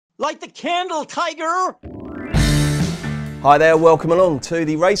Light the candle, Tiger! Hi there, welcome along to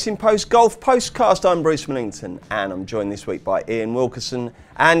the Racing Post Golf Postcast. I'm Bruce Millington and I'm joined this week by Ian Wilkerson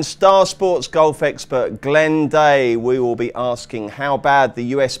and Star Sports golf expert Glenn Day. We will be asking how bad the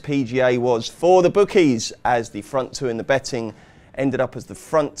US PGA was for the bookies as the front two in the betting ended up as the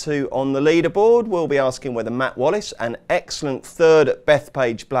front two on the leaderboard. We'll be asking whether Matt Wallace, an excellent third at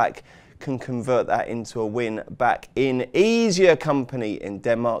Bethpage Black, can convert that into a win back in easier company in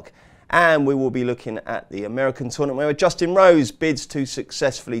Denmark. And we will be looking at the American tournament where Justin Rose bids to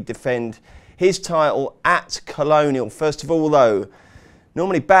successfully defend his title at Colonial. First of all, though,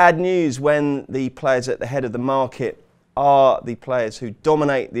 normally bad news when the players at the head of the market are the players who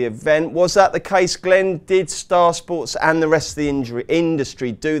dominate the event. Was that the case, Glenn? Did Star Sports and the rest of the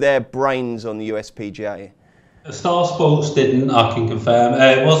industry do their brains on the US PGA? Star Sports didn't, I can confirm.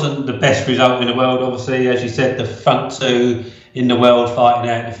 It wasn't the best result in the world, obviously. As you said, the front two in the world fighting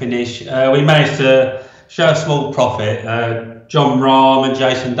out to finish. We managed to show a small profit. John Rahm and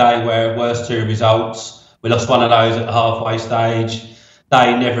Jason Day were worst two results. We lost one of those at the halfway stage.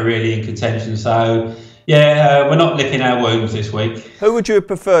 Day never really in contention. So, yeah, we're not licking our wounds this week. Who would you have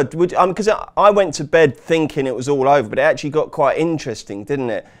preferred? Because I went to bed thinking it was all over, but it actually got quite interesting, didn't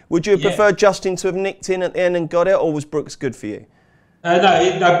it? Would you have preferred Justin to have nicked in at the end and got it, or was Brooks good for you?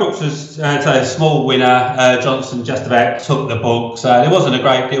 No, Brooks was a small winner. Johnson just about took the book, so there wasn't a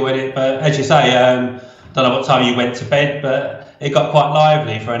great deal in it. But as you say, don't know what time you went to bed, but it got quite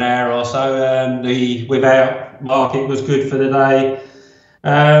lively for an hour or so. The without market was good for the day.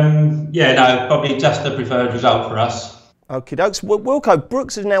 Probably just the preferred result for us. Okie dokes. Wilco,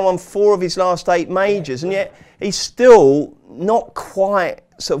 Brooks has now won 4 of his last 8 majors, and yet he's still not quite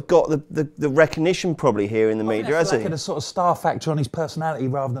sort of got the recognition probably here in the media, has he? Like a sort of star factor on his personality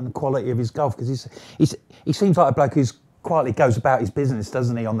rather than the quality of his golf, because he seems like a bloke who's quietly goes about his business,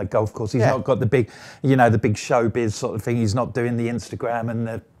 doesn't he, on the golf course? He's not got the big, the big showbiz sort of thing. He's not doing the Instagram and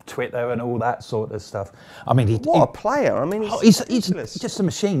the Twitter and all that sort of stuff. I mean, what a player! I mean, he's just a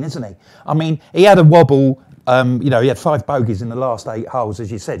machine, isn't he? I mean, he had a wobble. He had 5 bogeys in the last 8 holes,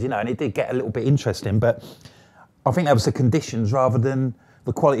 as you said. And it did get a little bit interesting, but I think that was the conditions rather than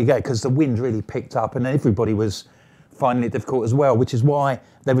the quality of game, because the wind really picked up and everybody was finding it difficult as well, which is why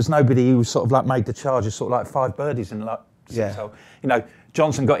there was nobody who sort of like made the charges, sort of like 5 birdies in like 6 holes.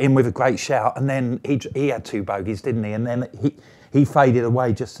 Johnson got in with a great shout, and then he had 2 bogeys, didn't he? And then he faded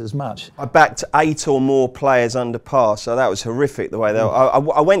away just as much. I backed 8 or more players under par, so that was horrific the way they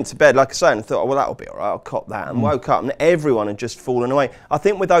I went to bed, like I say, and thought, well, that'll be all right, I'll cop that, and woke up and everyone had just fallen away. I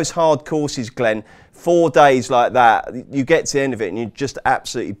think with those hard courses, Glenn, 4 days like that, you get to the end of it and you're just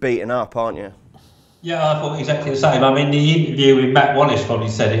absolutely beaten up, aren't you? Yeah, I thought exactly the same. I mean, the interview with Matt Wallace probably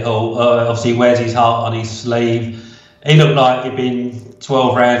said it all. Obviously, he wears his heart on his sleeve. He looked like he'd been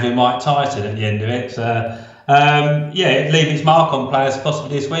 12 rounds with Mike Tyson at the end of it. So, it'd leave its mark on players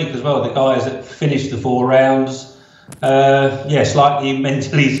possibly this week as well. The guys that finished the 4 rounds, slightly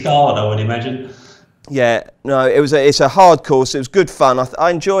mentally scarred, I would imagine. Yeah, no, it's a hard course. It was good fun.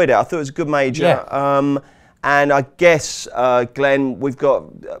 I enjoyed it. I thought it was a good major. Yeah. And I guess, Glenn, we've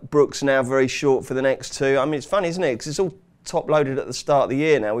got Brooks now very short for the next 2. I mean, it's funny, isn't it? Because it's all top-loaded at the start of the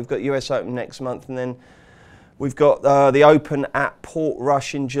year now. We've got US Open next month, and then we've got the Open at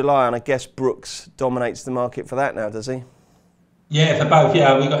Portrush in July, and I guess Brooks dominates the market for that now, does he? Yeah, for both.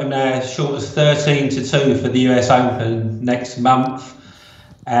 Yeah, we got him now as short as 13-2 for the US Open next month.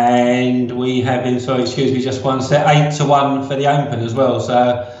 And we have him, just one set, 8-1 for the Open as well.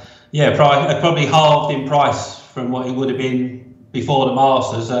 So, yeah, probably halved in price from what he would have been before the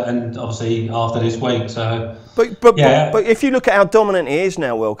Masters and obviously after this week. So, but if you look at how dominant he is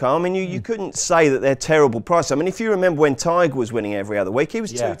now, Wilco, I mean, you couldn't say that they're terrible prices. I mean, if you remember when Tiger was winning every other week, he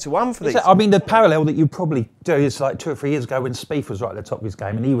was 2-1 for these. I mean, the parallel that you probably do is like 2 or 3 years ago when Spieth was right at the top of his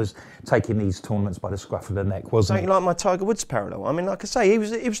game and he was taking these tournaments by the scruff of the neck, wasn't he? Like my Tiger Woods parallel. I mean, like I say, he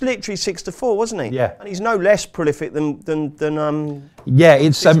was literally 6-4, wasn't he? Yeah. And he's no less prolific than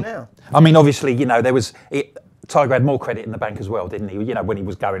it's now. I mean, obviously, there was Tiger had more credit in the bank as well, didn't he? When he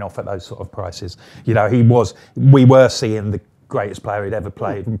was going off at those sort of prices. We were seeing the greatest player he'd ever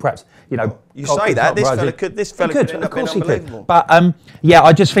played, and perhaps, You say that, this fella could end up being unbelievable. But,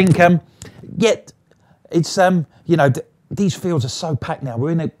 I just think, it's, these fields are so packed now.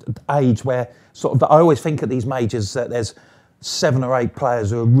 We're in an age where I always think at these majors that there's 7 or 8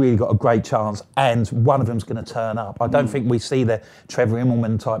 players who have really got a great chance, and one of them's going to turn up. I don't think we see the Trevor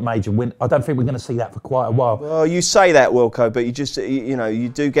Immelman type major win. I don't think we're going to see that for quite a while. Well, you say that, Wilco, but you just, you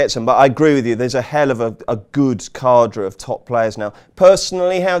do get some. But I agree with you. There's a hell of a good cadre of top players now.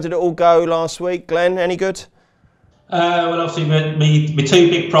 Personally, how did it all go last week, Glenn? Any good? Well, obviously, my two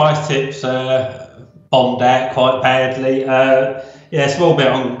big price tips bombed out quite badly. Small bit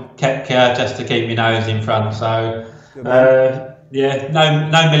on Kepka just to keep my nose in front. So, no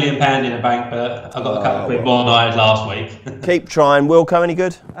 £1 million in the bank, but I got a couple of quid more than I had last week. Keep trying. Wilco, any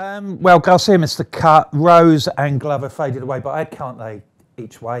good? Well, Garcia missed the cut. Rose and Glover faded away, but I had Cantlay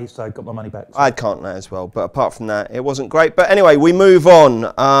each way, so I got my money back. I had Cantlay as well, but apart from that, it wasn't great. But anyway, we move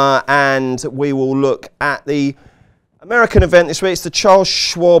on and we will look at the American event this week. It's the Charles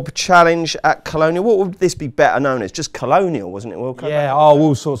Schwab Challenge at Colonial. What would this be better known as? Just Colonial, wasn't it, Wilco? Yeah,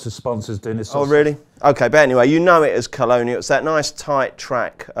 all sorts of sponsors doing this. Oh, really? Okay, but anyway, you know it as Colonial. It's that nice tight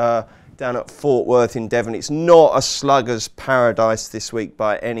track down at Fort Worth in Devon. It's not a slugger's paradise this week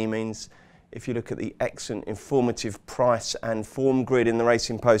by any means. If you look at the excellent informative price and form grid in the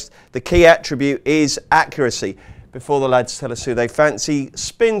Racing Post, the key attribute is accuracy. Before the lads tell us who they fancy,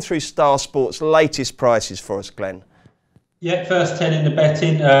 spin through Star Sports' latest prices for us, Glenn. Yeah, first 10 in the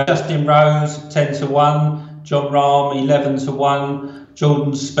betting. Justin Rose, 10 to 1. John Rahm, 11 to 1.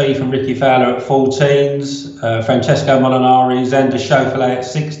 Jordan Spieth and Ricky Fowler at 14s. Francesco Molinari, Xander Schauffele at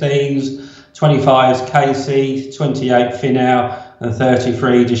 16s. 25s Casey, 28 Finau, and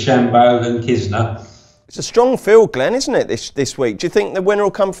 33 DeChambeau and Kisner. It's a strong field, Glenn, isn't it, this week? Do you think the winner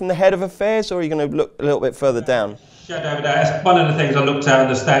will come from the head of affairs, or are you going to look a little bit further down? That's one of the things I looked at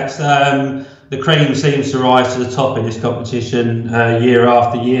in the stats. The cream seems to rise to the top in this competition year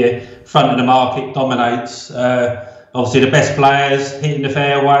after year. Front of the market dominates. Obviously, the best players hitting the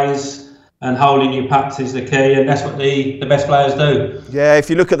fairways and holding your putts is the key, and that's what the best players do. Yeah, if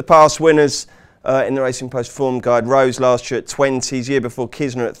you look at the past winners in the Racing Post form guide, Rose last year at 20s, year before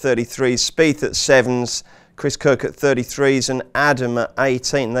Kisner at 33s, Spieth at 7s, Chris Kirk at 33s and Adam at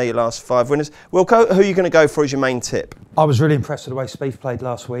 18. They're your last 5 winners. Wilco, who are you going to go for as your main tip? I was really impressed with the way Spieth played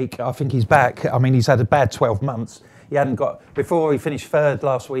last week. I think he's back. I mean, he's had a bad 12 months. He hadn't got, before he finished third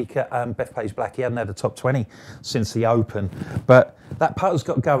last week at Bethpage Black, he hadn't had a top 20 since the Open. But that putter's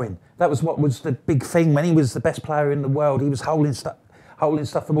got going. That was what was the big thing. When he was the best player in the world, he was holding stuff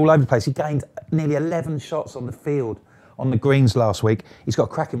from all over the place. He gained nearly 11 shots on the field on the greens last week. He's got a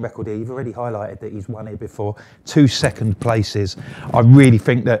cracking record here. You've already highlighted that he's won here before. 2 second places. I really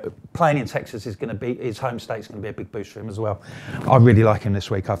think that playing in Texas is going to be, his home state's going to be a big boost for him as well. I really like him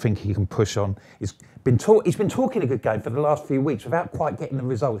this week. I think he can push on. He's been talking a good game for the last few weeks without quite getting the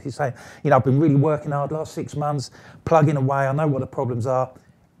results. He's saying, I've been really working hard last 6 months, plugging away. I know what the problems are.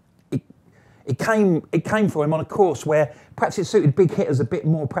 It came for him on a course where perhaps it suited big hitters a bit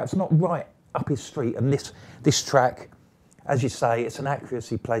more, perhaps not right up his street. And this track, as you say, it's an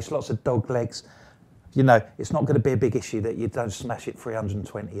accuracy place, lots of dog legs. It's not going to be a big issue that you don't smash it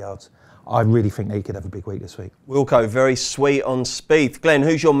 320 yards. I really think that he could have a big week this week. Wilco, very sweet on Spieth. Glenn,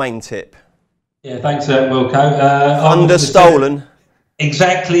 who's your main tip? Yeah, thanks, Wilco. Understolen.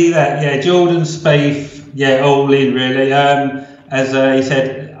 Exactly that. Yeah, Jordan Spieth. Yeah, all in really. As he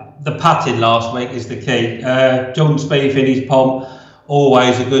said, the putting last week is the key. Jordan Spieth in his pomp,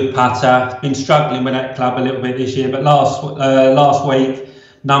 always a good putter. Been struggling with that club a little bit this year, but last week,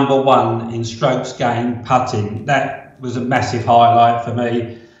 #1 in strokes gained putting. That was a massive highlight for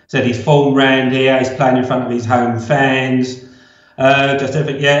me. Said his form round here. He's playing in front of his home fans. Just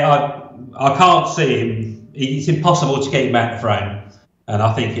everything. Yeah, I can't see him. It's impossible to get him out of frame, and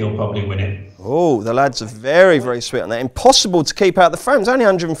I think he'll probably win it. Oh, the lads are very, very sweet on that. Impossible to keep out the frames. Only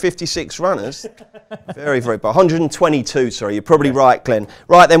 156 runners. Very, very bad. 122, sorry. You're probably right, Glenn.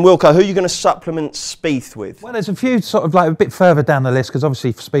 Right then, Wilco, who are you going to supplement Spieth with? Well, there's a few sort of like a bit further down the list because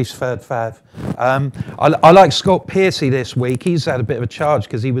obviously Spieth's third fav. I like Scott Piercy this week. He's had a bit of a charge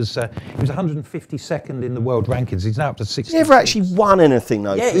because he was 152nd in the world rankings. He's now up to 60. He's never actually won anything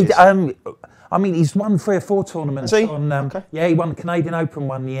though. Yeah, he's won 3 or 4 tournaments. Has he? Okay. Yeah, he won the Canadian Open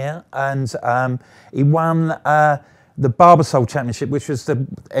one year, and he won the Barbasol Championship, which was the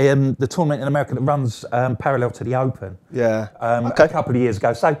tournament in America that runs parallel to the Open. Yeah. A couple of years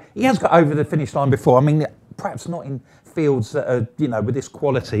ago. So he has got over the finish line before. I mean, perhaps not in fields that are with this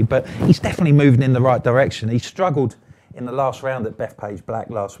quality, but he's definitely moving in the right direction. He struggled in the last round at Bethpage Black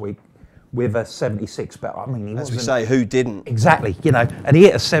last week with a 76, but I mean, he wasn't. As we say, who didn't? Exactly, and he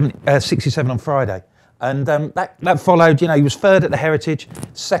hit a 67 on Friday. And that followed, he was third at the Heritage,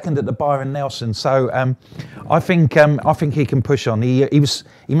 second at the Byron Nelson. So I think he can push on. He missed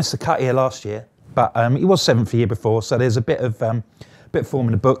the cut here last year, but he was 7th the year before. So there's a bit of form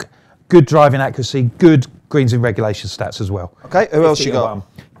in the book. Good driving accuracy, good greens in regulation stats as well. Okay, who else you got?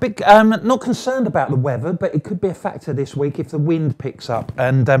 Big, not concerned about the weather, but it could be a factor this week if the wind picks up.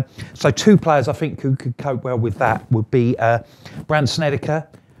 And so 2 players I think who could cope well with that would be Brandt Snedeker,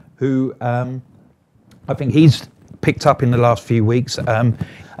 who I think he's picked up in the last few weeks. And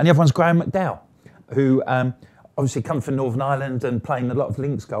the other one's Graham McDowell, who obviously comes from Northern Ireland and playing a lot of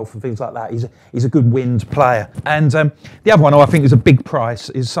links golf and things like that. He's a good wind player. And the other one I think is a big price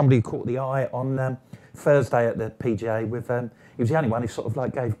is somebody who caught the eye on Thursday at the PGA with, he was the only one who sort of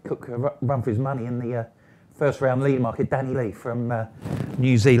like gave Cook a run for his money in the first round lead market, Danny Lee from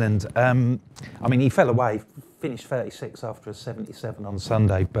New Zealand. I mean, he fell away, finished 36 after a 77 on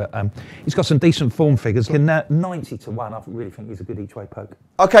Sunday, but he's got some decent form figures. 90 to 1, I really think he's a good each-way poke.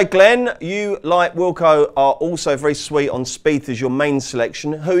 Okay, Glenn, you, like Wilco, are also very sweet on Spieth as your main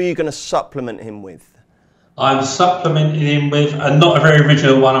selection. Who are you going to supplement him with? I'm supplementing him with, not a very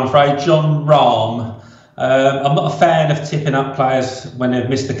original one, I'm afraid, Jon Rahm. I'm not a fan of tipping up players when they've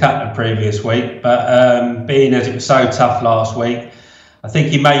missed the cut the previous week, but being as it was so tough last week, I think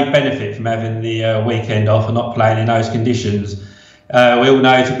he may benefit from having the weekend off and not playing in those conditions. We all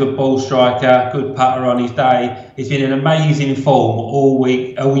know he's a good ball striker, good putter on his day. He's been in amazing form all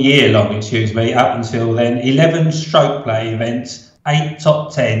year long, up until then. 11 stroke play events, 8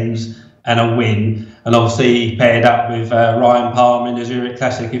 top 10s and a win. And obviously he paired up with Ryan Palmer in the Zurich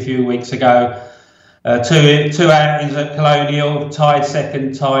Classic a few weeks ago. Two outings at Colonial, tied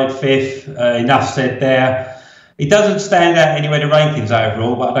second, tied fifth. Enough said there. He doesn't stand out anywhere in the rankings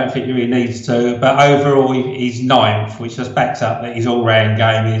overall, but I don't think he really needs to. But overall, he's ninth, which just backs up that his all-round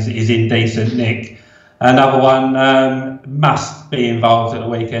game is in decent nick. Another one must be involved at the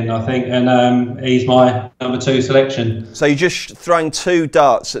weekend, I think, and he's my number 2 selection. So you're just throwing 2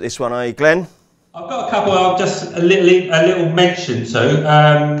 darts at this one, are you, Glenn? I've got a couple I've just a little mention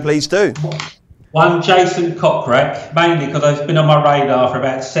to. Please do. One, Jason Kokrak, mainly because he's been on my radar for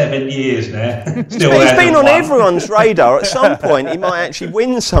about 7 years now. Still he's been on everyone's radar. At some point, he might actually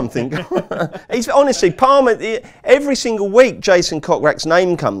win something. He's honestly, Palmer, every single week, Jason Kokrak's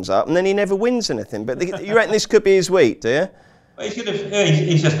name comes up, and then he never wins anything. But you reckon this could be his week, do you? Well,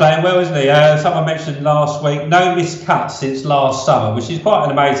 he's just playing well, isn't he? Someone mentioned last week, no missed cuts since last summer, which is quite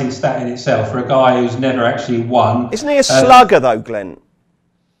an amazing stat in itself for a guy who's never actually won. Isn't he a slugger, though, Glenn?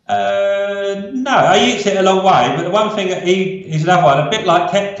 No, he hits it a long way, but the one thing that he's another one, a bit like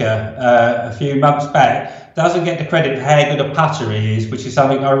Koepka a few months back, doesn't get the credit for how good a putter he is, which is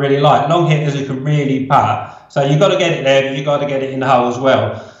something I really like. Long hitters who can really putt, so you've got to get it there, but you've got to get it in the hole as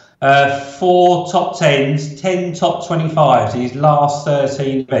well. 4 top 10s, 10 top 25s in his last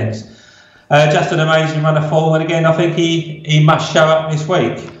 13 events. Just an amazing run of form, and again, I think he must show up this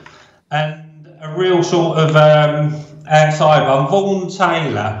week. And a real sort of outside one, Vaughan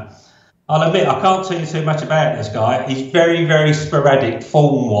Taylor. I'll admit, I can't tell you too much about this guy. He's very, very sporadic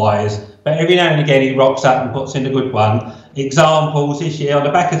form-wise, but every now and again he rocks up and puts in a good one. Examples this year, on the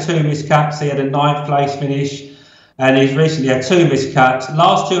back of 2 missed cuts, he had a 9th place finish, and he's recently had 2 missed cuts.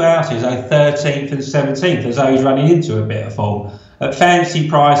 Last 2 outings, 13th and 17th, as though he's running into a bit of form. At fancy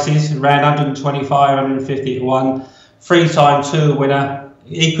prices, around 125, 150 to 1, 3-time tour winner.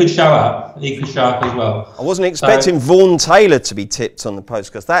 He could show up. He could show up as well. I wasn't expecting Vaughan Taylor to be tipped on the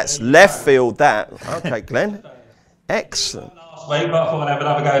Postcast. That's left field, that. Okay, Glenn. Excellent. Last week, but I thought I'd have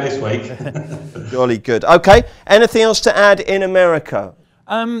another go this week. Jolly good. Okay, anything else to add in America?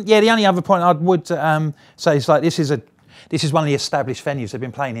 Yeah, the only other point I would say is like this is one of the established venues. They've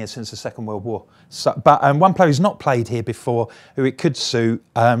been playing here since the Second World War. So, but one player who's not played here before, who it could suit,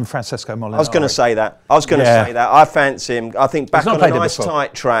 Francesco Molinari. I was going to say that. I fancy him. I think back on a nice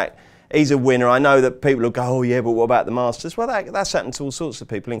tight track, he's a winner. I know that people will go, oh yeah, but what about the Masters? Well, that's happened to all sorts of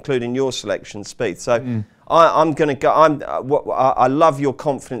people, including your selection, Spieth. So I'm going to go. I love your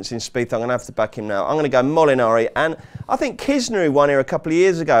confidence in Spieth. I'm going to have to back him now. I'm going to go Molinari, and I think Kisner, who won here a couple of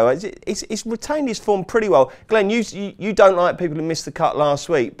years ago, he's retained his form pretty well. Glenn, you don't like people who missed the cut last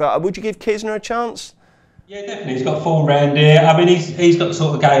week, but would you give Kisner a chance? Yeah, definitely. He's got form round here. I mean, he's got the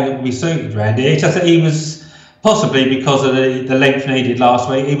sort of game that will be suited round here. It's just that he was, possibly because of the length needed last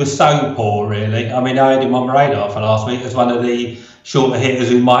week, he was so poor, really. I mean, I had him on my radar for last week as one of the shorter hitters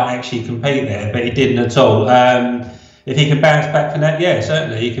who might actually compete there, but he didn't at all. If he can bounce back from that, yeah,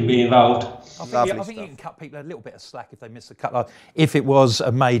 certainly he can be involved. I think you can cut people a little bit of slack if they miss the cut. If it was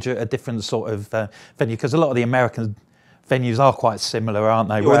a different sort of venue, because a lot of the American venues are quite similar, aren't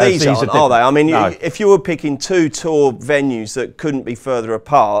they? Well, these aren't, are they? I mean, if you were picking 2 tour venues that couldn't be further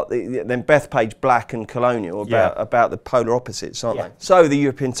apart, then Bethpage, Black and Colonial are about the polar opposites, aren't they? So the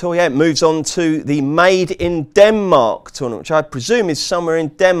European Tour, moves on to the Made in Denmark tournament, which I presume is somewhere in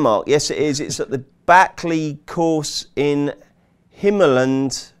Denmark. Yes, it is. It's at the Backley course in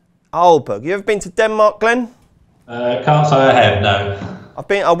Himmerland, Aalborg. You ever been to Denmark, Glenn? Can't say I have, no.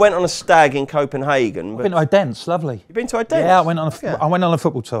 I went on a stag in Copenhagen. I've been to Odense, lovely. You've been to Odense? Yeah, I went on a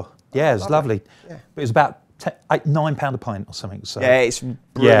football tour. Yeah, it was lovely. Yeah. But it was about £9 a pint or something. So. Yeah, it's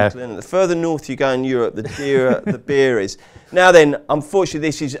brutal. Isn't it? The further north you go in Europe, the dearer the beer is. Now then, unfortunately,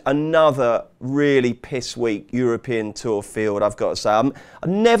 this is another really piss weak European Tour field, I've got to say. I've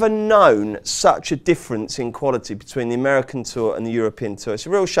never known such a difference in quality between the American Tour and the European Tour. It's a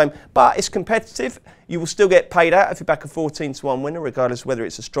real shame, but it's competitive. You will still get paid out if you back a 14-1 winner, regardless of whether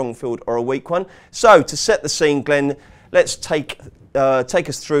it's a strong field or a weak one. So, to set the scene, Glenn, let's take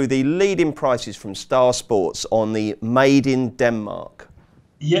us through the leading prices from Star Sports on the Made in Denmark.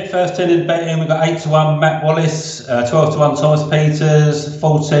 Yeah, first 10 in betting, we've got 8-1 Matt Wallace, 12-1 Thomas Peters,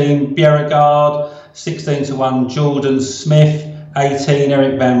 14 Bjerregaard, 16-1 Jordan Smith, 18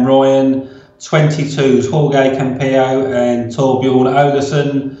 Eric Van Rooyen, 22 Jorge Campillo and Torbjorn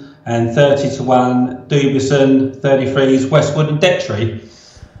Olesen, and 30-1 Dubison, 33 Westwood and Detry.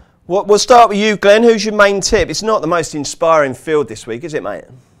 We'll start with you, Glenn. Who's your main tip? It's not the most inspiring field this week, is it, mate?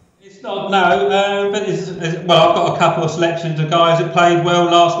 It's not, no, but well, I've got a couple of selections of guys that played well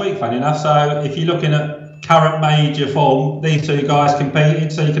last week, funny enough. So if you're looking at current major form, these two guys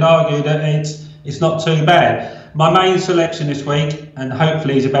competed, so you can argue that it's not too bad. My main selection this week, and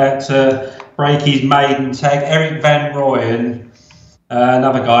hopefully he's about to break his maiden tag, Eric Van Rooyen,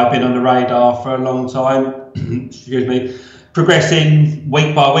 another guy been on the radar for a long time. Excuse me. Progressing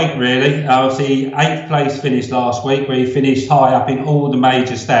week by week, really. Obviously, 8th place finish last week, where he finished high up in all the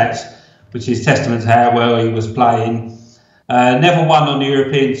major stats, which is testament to how well he was playing. Never won on the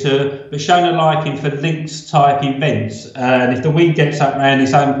European Tour, but shown a liking for links-type events. And if the wind gets up around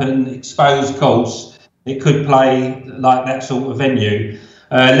this open, exposed course, it could play like that sort of venue.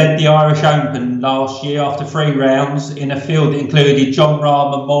 Led the Irish Open last year after 3 rounds in a field that included John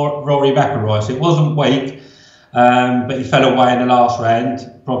Rahm and Rory McIlroy. So it wasn't weak. But he fell away in the last round,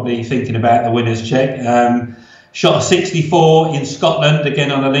 probably thinking about the winner's check. Shot a 64 in Scotland,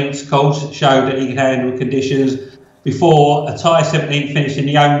 again on a links course, showed that he could handle conditions before a tie 17th finish in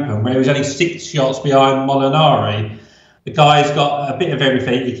the Open, where he was only 6 shots behind Molinari. The guy's got a bit of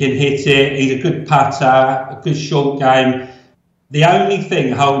everything. He can hit it, he's a good putter, a good short game. The only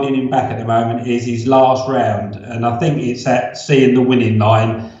thing holding him back at the moment is his last round, and I think it's at seeing the winning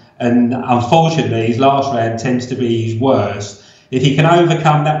line. And unfortunately, his last round tends to be his worst. If he can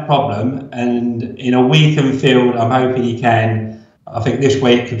overcome that problem, and in a weakened field, I'm hoping he can, I think this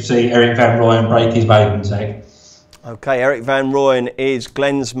week could see Eric Van Rooyen break his maiden tag. OK, Eric Van Rooyen is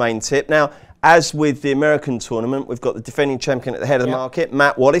Glenn's main tip. Now, as with the American tournament, we've got the defending champion at the head of the market,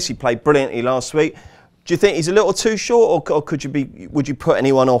 Matt Wallace. He played brilliantly last week. Do you think he's a little too short, or would you put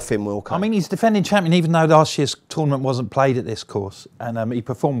anyone off him, Wilco? I mean, he's defending champion, even though last year's tournament wasn't played at this course, and he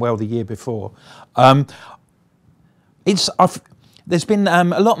performed well the year before. There's been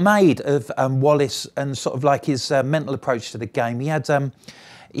a lot made of Wallace and sort of like his mental approach to the game. He had,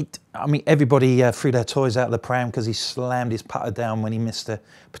 everybody threw their toys out of the pram because he slammed his putter down when he missed a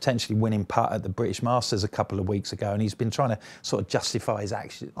potentially winning putt at the British Masters a couple of weeks ago, and he's been trying to sort of justify his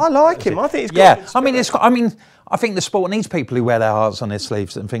actions. I like him. I think he's got I think the sport needs people who wear their hearts on their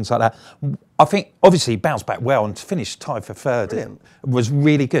sleeves and things like that. I think obviously he bounced back well and finished tied for third. It was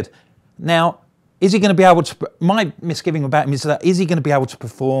really good. Now, is he going to be able to? My misgiving about him is that is he going to be able to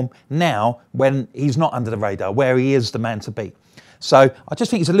perform now when he's not under the radar, where he is the man to beat? So I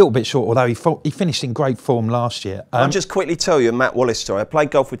just think he's a little bit short, although he finished in great form last year. I'll just quickly tell you a Matt Wallace story. I played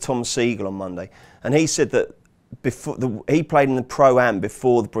golf with Tom Siegel on Monday, and he said that he played in the Pro-Am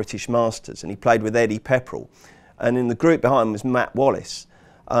before the British Masters, and he played with Eddie Pepperell, and in the group behind him was Matt Wallace.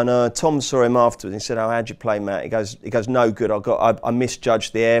 And Tom saw him afterwards and he said, "Oh, how'd you play, Matt?" He goes, "No good. I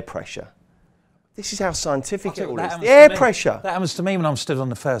misjudged the air pressure." This is how scientific it all is. The air pressure. That happens to me when I'm stood on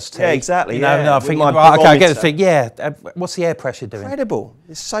the first tee. Yeah, exactly. No, I think, right, okay, I get the thing. Yeah, what's the air pressure doing? Incredible.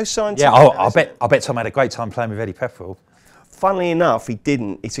 It's so scientific. Yeah, I bet Tom had a great time playing with Eddie Pepperell. Funnily enough, he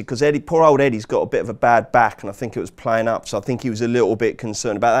didn't. He said, because poor old Eddie's got a bit of a bad back, and I think it was playing up, so I think he was a little bit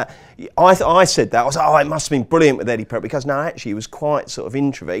concerned about that. I said that. I was like, oh, it must have been brilliant with Eddie Pepperell, because no, actually, he was quite sort of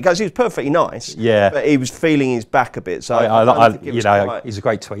introverted. He goes, he was perfectly nice, but he was feeling his back a bit. So he's a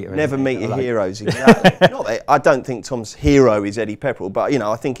great tweeter. Never meet your heroes. Exactly. Not that, I don't think Tom's hero is Eddie Pepperell, but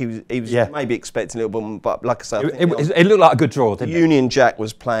I think he was maybe expecting a little bit, but like I said, it looked like a good draw, didn't it? Union Jack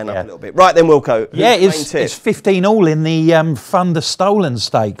was playing up a little bit. Right then, Wilco. Yeah, it's 15 all in the Thunder Stolen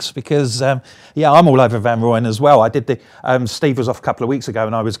Stakes, because I'm all over Van Rooyen as well. I did the Steve was off a couple of weeks ago,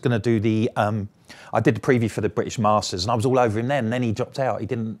 and I was going to do the I did the preview for the British Masters, and I was all over him then. And then he dropped out. He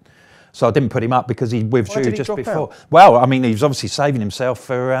didn't, so I didn't put him up because he withdrew just before. Well, I mean, he was obviously saving himself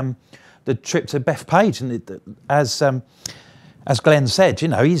for the trip to Bethpage, and as Glenn said,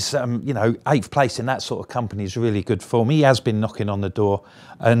 he's 8th place in that sort of company is really good form. He has been knocking on the door,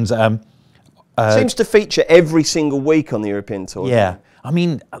 and Seems to feature every single week on the European Tour. Yeah. I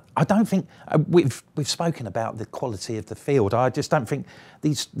mean, I don't think we've spoken about the quality of the field. I just don't think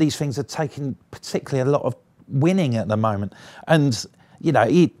these things are taking particularly a lot of winning at the moment. And you know,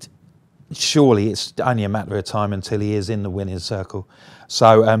 surely it's only a matter of time until he is in the winner's circle.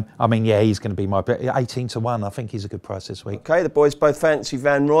 So I mean, yeah, he's going to be my 18-1. I think he's a good price this week. Okay, the boys both fancy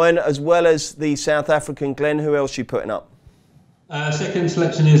Van Rooyen as well as the South African Glenn. Who else are you putting up? Second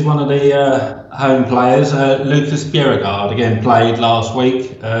selection is one of the home players, Lucas Bjerregaard. Again, played last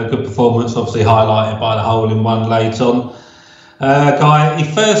week. Good performance, obviously highlighted by the hole-in-one late on. Guy, he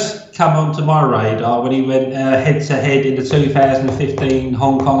first come onto my radar when he went head-to-head in the 2015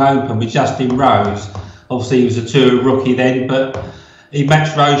 Hong Kong Open with Justin Rose. Obviously, he was a tour rookie then, but he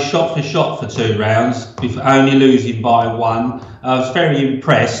matched Rose shot for shot for 2 rounds, before only losing by 1. I was very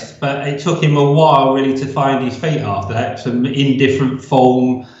impressed, but it took him a while really to find his feet after that, some indifferent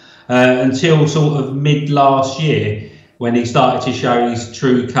form until sort of mid last year when he started to show his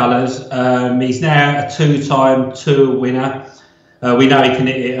true colours. He's now a 2-time tour winner. We know he can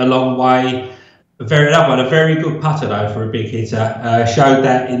hit it a long way. A very good putter though for a big hitter. Showed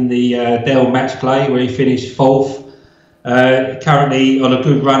that in the Dell match play where he finished 4th. Currently on a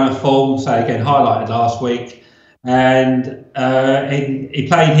good run of form, so again highlighted last week. And he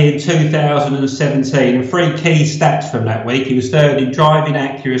played here in 2017, and 3 key stats from that week. He was 3rd in driving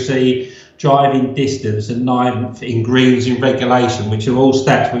accuracy, driving distance, and 9th in greens in regulation, which are all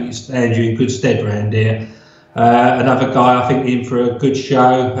stats which stand you in good stead around here. Another guy I think in for a good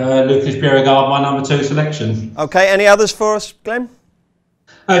show, Lucas Bjerregaard, my number 2 selection. Okay, any others for us, Glenn?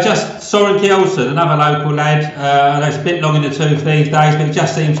 Just Soren Kjeldsen, another local lad. I know it's a bit long in the tooth these days, but he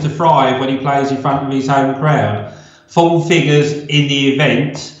just seems to thrive when he plays in front of his home crowd. Form figures in the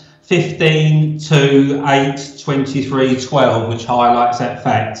event, 15, 2, 8, 23, 12, which highlights that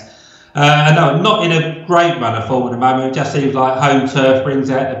fact. And no, not in a great run of form at the moment. It just seems like home turf brings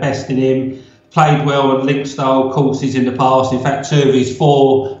out the best in him. Played well on linked style courses in the past. In fact, 2 of his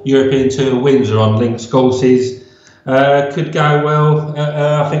 4 European Tour wins are on linked courses. Could go well.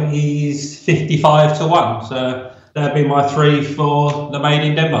 I think he's 55-1. So that'd be my 3 for the Made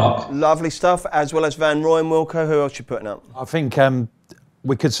in Denmark. Lovely stuff, as well as Van Rooyen. Wilco, who else you putting up? I think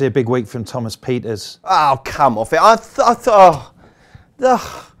we could see a big week from Thomas Pieters. Oh, come off it. I thought,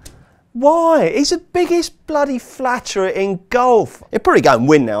 why? He's the biggest bloody flatterer in golf. He'll probably go and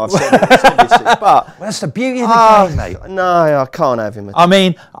win now, I've said it, obviously, but... Well, that's the beauty of the game, mate. No, I can't have him. I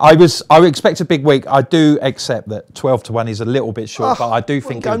mean, I would expect a big week. I do accept that 12-1 is a little bit short, but I do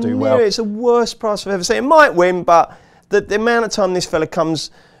think he'll do well. It's the worst price I've ever seen. It might win, but the amount of time this fella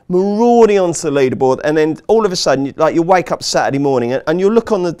comes marauding onto the leaderboard, and then all of a sudden, you wake up Saturday morning and you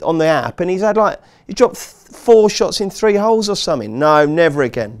look on the app, and he dropped 4 shots in 3 holes or something. No, never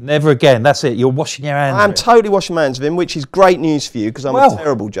again. Never again. That's it. You're washing your hands. I'm totally washing my hands of him, which is great news for you because I'm a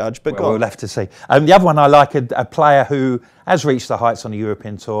terrible judge. But we'll have to see. The other one I like, a player who has reached the heights on the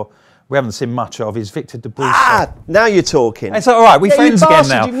European Tour, we haven't seen much of, is Victor de Bruijsen. Now you're talking. It's all right. We're friends again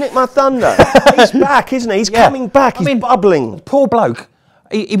now. You've nicked my thunder. He's back, isn't he? He's coming back. He's bubbling. Poor bloke.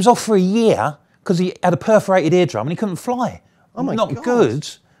 He was off for a year because he had a perforated eardrum and he couldn't fly. Oh my God. Good.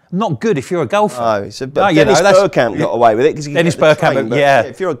 Not good if you're a golfer. No, Dennis Bergkamp got away with it. Dennis Bergkamp, yeah.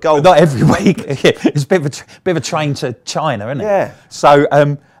 If you're a golfer. Not every week. It's a bit of a train to China, isn't it? Yeah.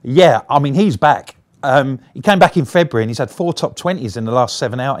 So, yeah, I mean, he's back. He came back in February and he's had 4 top 20s in the last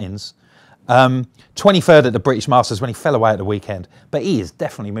 7 outings. 23rd at the British Masters when he fell away at the weekend. But he is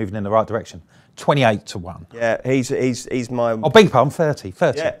definitely moving in the right direction. 28-1. Yeah, he's my... Oh, beg your pardon, 30.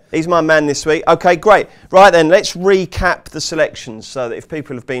 Yeah, he's my man this week. Okay, great. Right then, let's recap the selections so that if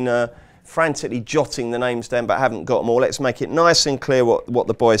people have been frantically jotting the names down but haven't got them all, let's make it nice and clear what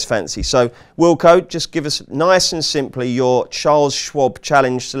the boys fancy. So, Wilco, just give us nice and simply your Charles Schwab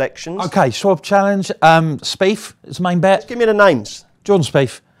Challenge selections. Okay, Schwab Challenge. Spieth is the main bet. Just give me the names. Jordan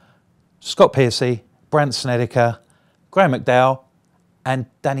Spieth, Scott Piercy, Brandt Snedeker, Graham McDowell and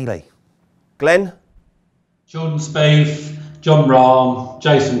Danny Lee. Glenn? Jordan Spieth, John Rahm,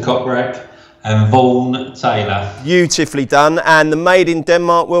 Jason Kokrak and Vaughan Taylor. Beautifully done. And the Made in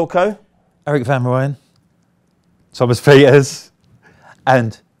Denmark, Wilco? Erik van Rooyen, Thomas Pieters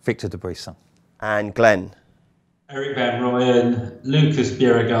and Victor de Bruijsen. And Glenn? Erik van Rooyen, Lucas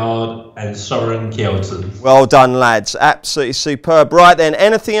Bjerregaard and Soren Kjeldsen. Well done, lads. Absolutely superb. Right then,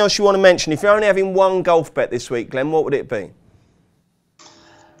 anything else you want to mention? If you're only having one golf bet this week, Glenn, what would it be?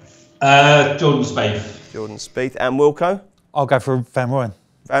 Jordan Spieth. Jordan Spieth. And Wilco? I'll go for Van Rooyen.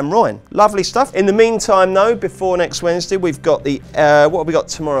 Van Rooyen. Lovely stuff. In the meantime, though, before next Wednesday, we've got the... what have we got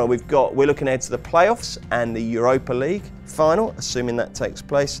tomorrow? We're looking ahead to the playoffs and the Europa League final, assuming that takes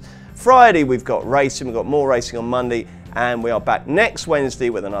place. Friday we've got racing, we've got more racing on Monday, and we are back next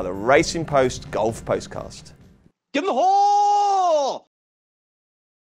Wednesday with another Racing Post Golf Postcast. Give 'em the horn!